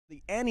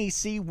The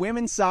NEC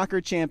Women's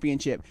Soccer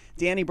Championship.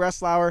 Danny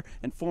Breslauer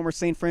and former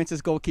St. Francis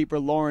goalkeeper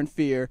Lauren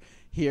Fear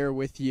here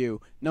with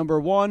you. Number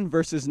 1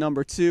 versus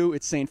number 2.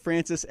 It's St.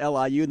 Francis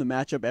LIU, the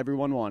matchup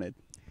everyone wanted.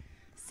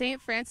 St.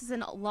 Francis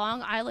and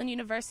Long Island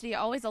University,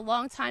 always a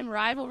long-time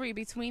rivalry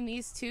between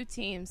these two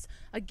teams.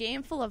 A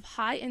game full of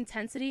high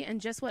intensity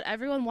and just what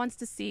everyone wants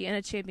to see in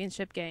a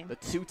championship game. The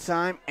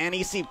two-time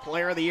NEC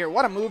Player of the Year.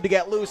 What a move to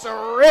get loose.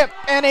 A rip,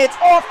 and it's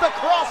off the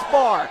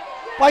crossbar.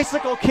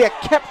 Bicycle kick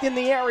kept in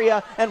the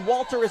area, and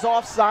Walter is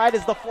offside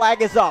as the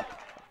flag is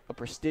up. A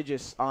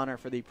prestigious honor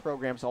for the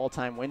program's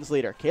all-time wins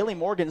leader. Kaylee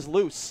Morgan's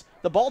loose.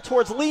 The ball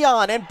towards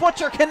Leon, and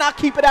Butcher cannot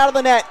keep it out of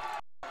the net.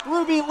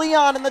 Ruby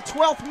Leon in the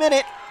 12th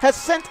minute has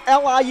sent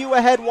LIU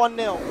ahead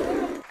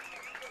 1-0.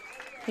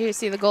 Here you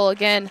see the goal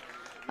again.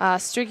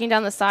 Streaking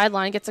down the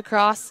sideline, gets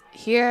across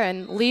here,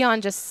 and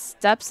Leon just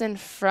steps in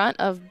front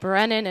of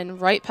Brennan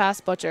and right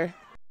past Butcher.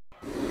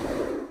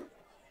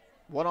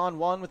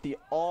 One-on-one with the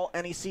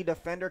all-NEC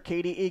defender,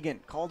 Katie Egan.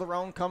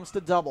 Calderon comes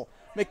to double.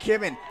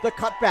 McKibben, the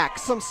cutback,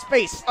 some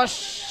space, a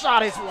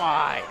shot is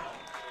wide.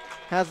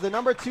 Has the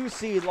number 2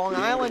 seed, Long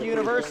Island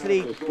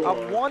University, up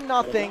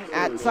 1-0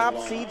 at top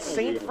seed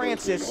St.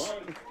 Francis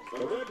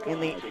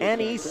in the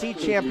NEC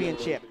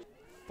Championship.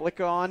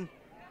 Flick on,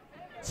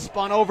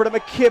 spun over to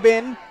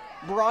McKibben,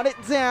 brought it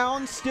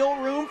down, still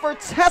room for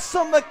Tessa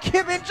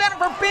McKibben.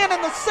 Jennifer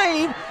Bannon the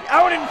save,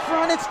 out in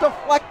front, it's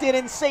deflected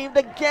and saved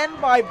again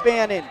by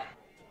Bannon.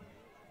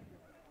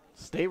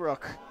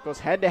 Stayrook goes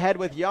head-to-head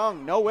with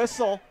Young, no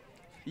whistle.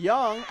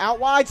 Young out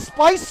wide,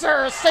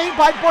 Spicer, saved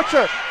by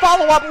Butcher.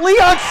 Follow-up,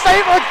 Leon,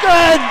 save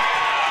again!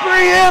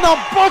 Brianna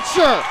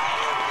Butcher!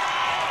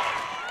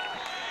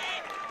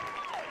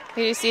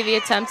 Here you see the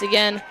attempt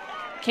again.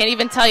 Can't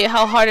even tell you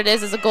how hard it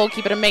is as a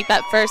goalkeeper to make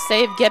that first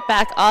save, get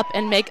back up,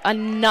 and make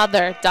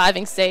another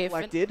diving save.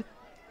 Deflected.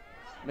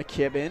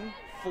 McKibben,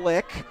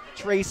 flick,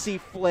 Tracy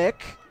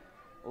flick,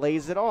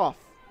 lays it off.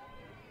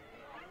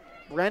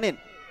 Brennan,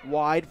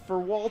 wide for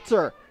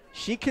Walter.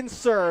 She can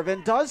serve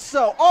and does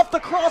so. Off the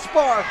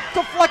crossbar,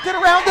 deflected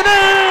around and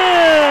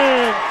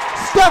in!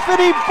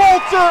 Stephanie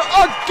Bolter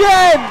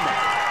again!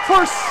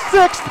 Her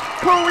 6th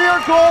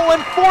career goal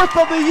and 4th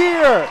of the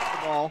year.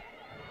 Ball.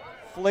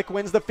 Flick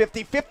wins the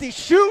 50-50,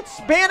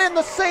 shoots, Bannon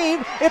the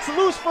save. It's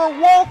loose for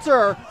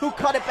Walter, who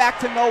cut it back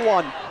to no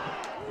one.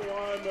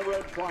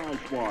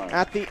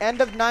 At the end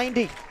of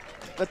 90.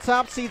 The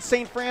top seed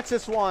St.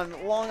 Francis won,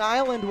 Long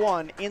Island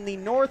won in the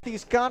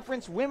Northeast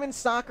Conference Women's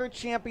Soccer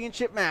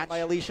Championship match by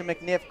Alicia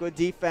McNiff. Good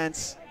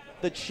defense.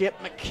 The chip,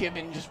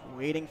 McKibben just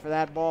waiting for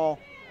that ball.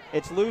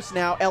 It's loose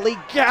now. Ellie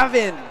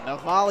Gavin, a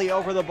volley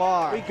over the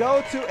bar. We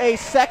go to a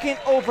second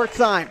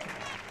overtime.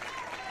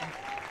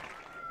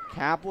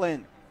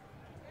 Kaplan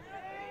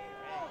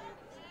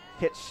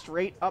hit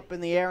straight up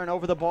in the air and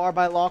over the bar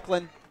by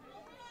Laughlin.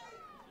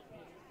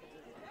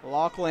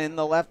 Laughlin,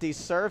 the lefty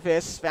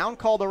service, found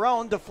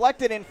Calderon,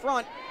 deflected in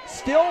front,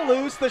 still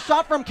loose. The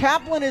shot from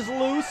Kaplan is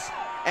loose,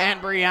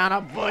 and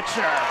Brianna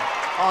Butcher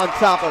on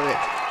top of it.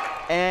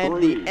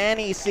 And the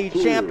NEC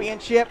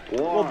Championship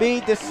will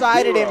be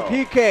decided in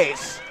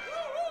PKs.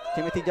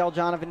 Timothy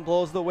Deljonovan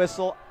blows the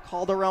whistle.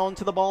 Calderon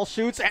to the ball,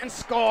 shoots, and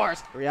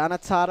scores. Brianna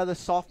Tata, the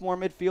sophomore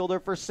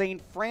midfielder for St.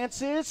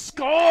 Francis,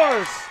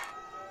 scores!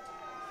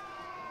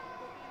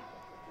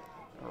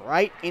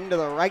 Right into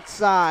the right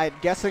side,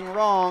 guessing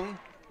wrong.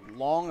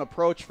 Long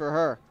approach for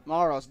her.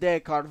 Maros de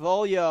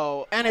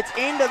Carvalho, and it's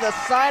into the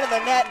side of the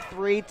net.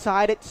 3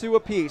 tied it 2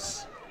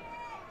 apiece.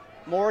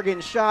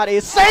 Morgan's shot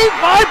is saved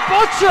by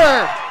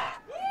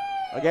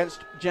Butcher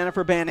against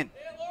Jennifer Bannon.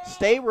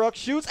 Stayrook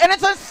shoots, and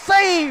it's a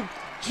save!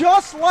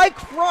 Just like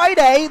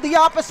Friday, the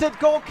opposite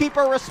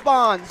goalkeeper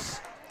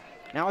responds.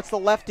 Now it's the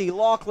lefty.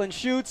 Laughlin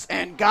shoots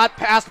and got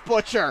past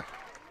Butcher.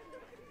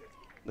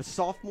 The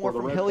sophomore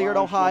from Hilliard,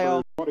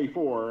 Ohio.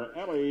 24,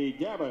 Ellie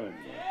Gavin.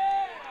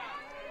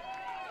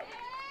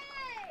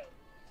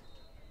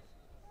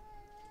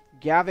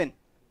 Gavin.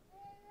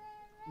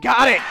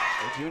 Got it!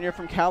 The junior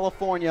from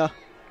California.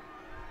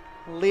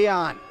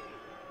 Leon.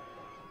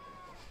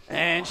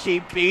 And she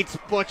beats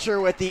Butcher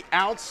with the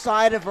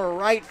outside of her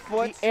right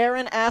foot.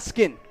 Aaron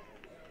Askin.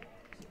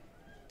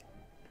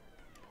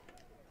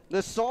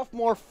 The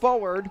sophomore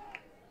forward.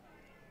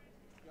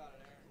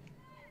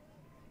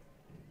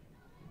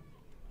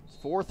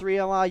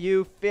 4-3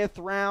 LIU, 5th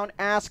round.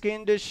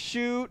 Askin to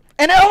shoot.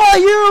 And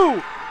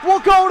LIU will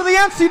go to the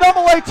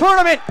NCAA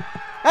tournament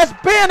as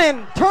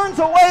Bannon turns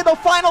away the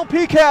final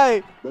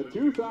PK. The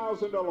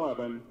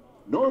 2011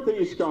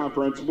 Northeast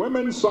Conference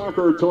Women's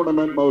Soccer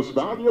Tournament Most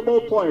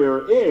Valuable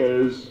Player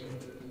is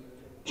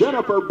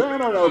Jennifer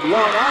Bannon of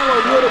Long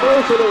Island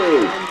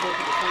University.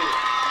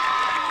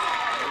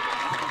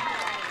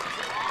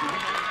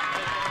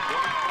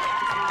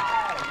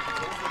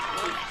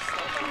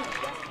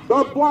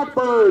 The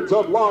Blackbirds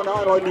of Long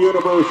Island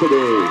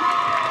University.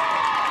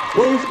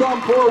 Please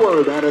come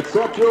forward and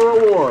accept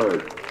your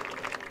award.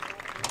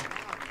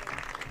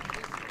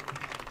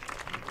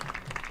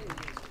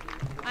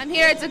 I'm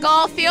here at the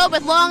golf field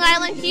with Long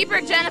Island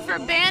keeper Jennifer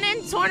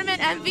Bannon,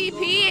 tournament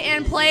MVP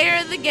and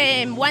player of the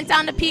game. Went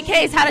down to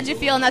PKs. How did you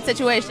feel in that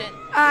situation?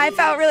 I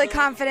felt really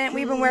confident.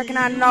 We've been working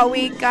on it all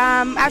week,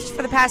 actually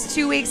for the past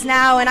 2 weeks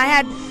now, and I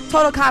had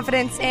total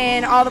confidence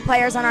in all the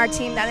players on our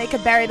team that they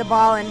could bury the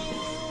ball. And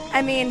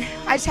I mean,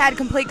 I just had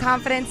complete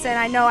confidence, and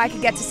I know I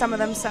could get to some of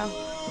them. So.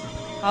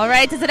 All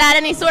right. Does it add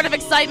any sort of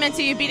excitement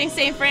to you beating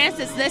St.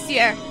 Francis this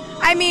year?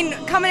 I mean,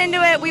 coming into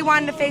it, we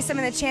wanted to face them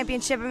in the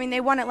championship. I mean,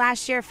 they won it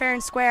last year fair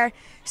and square.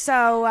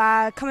 So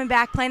coming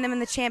back, playing them in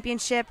the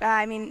championship,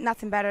 I mean,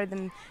 nothing better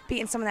than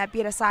beating someone that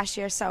beat us last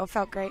year. So it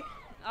felt great.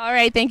 All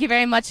right. Thank you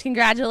very much.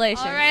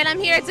 Congratulations. All right. I'm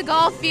here at the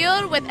golf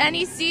field with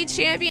NEC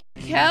champion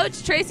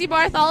coach Tracy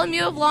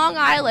Bartholomew of Long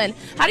Island.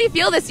 How do you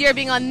feel this year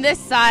being on this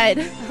side?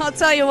 I'll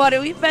tell you what,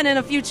 we've been in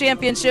a few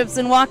championships,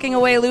 and walking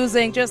away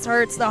losing just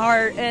hurts the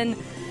heart. And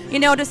you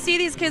know, to see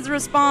these kids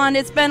respond,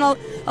 it's been a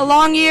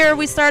long year.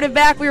 We started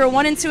back, we were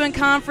 1-2 in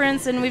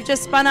conference, and we've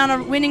just spun on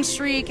a winning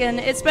streak, and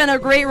it's been a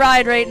great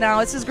ride right now.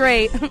 This is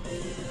great.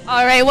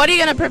 All right, what are you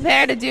going to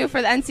prepare to do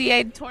for the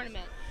NCAA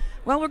tournament?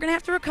 Well, we're going to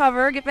have to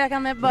recover, get back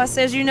on that bus.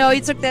 As you know,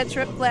 you took that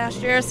trip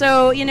last year.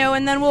 So, you know,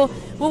 and then we'll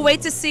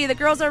wait to see. The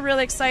girls are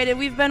really excited.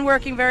 We've been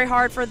working very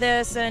hard for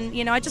this, and,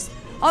 you know, I just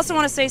also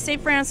want to say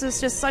St. Francis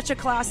is just such a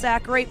class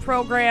act, great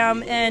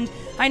program, and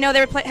I know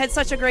they had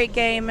such a great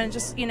game, and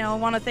just, you know,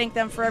 want to thank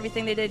them for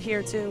everything they did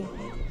here, too.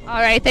 All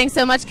right, thanks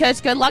so much,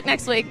 Coach. Good luck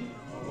next week.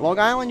 Long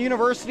Island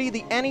University,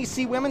 the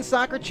NEC women's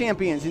soccer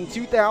champions in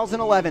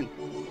 2011.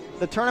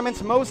 The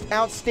tournament's most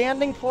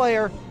outstanding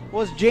player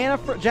was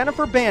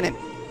Jennifer Bannon,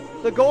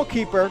 the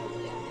goalkeeper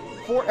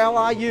for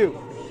LIU.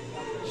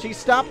 She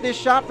stopped this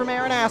shot from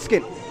Aaron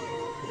Askin.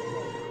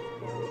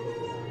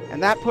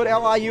 And that put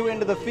LIU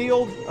into the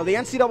field of the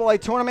NCAA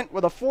tournament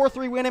with a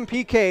 4-3 win in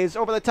PKs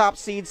over the top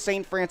seed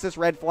St. Francis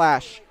Red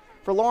Flash.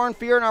 For Lauren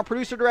Fear and our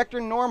producer-director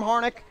Norm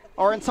Harnick,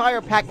 our entire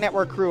PAC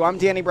Network crew, I'm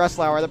Danny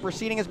Breslauer. The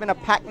proceeding has been a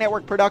PAC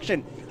Network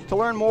production. To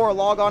learn more,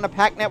 log on to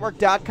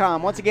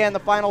PACnetwork.com. Once again, the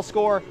final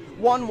score,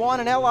 1-1,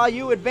 and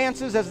LIU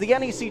advances as the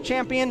NEC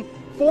champion,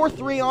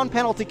 4-3 on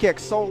penalty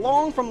kicks. So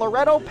long from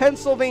Loretto,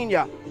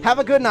 Pennsylvania. Have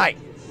a good night.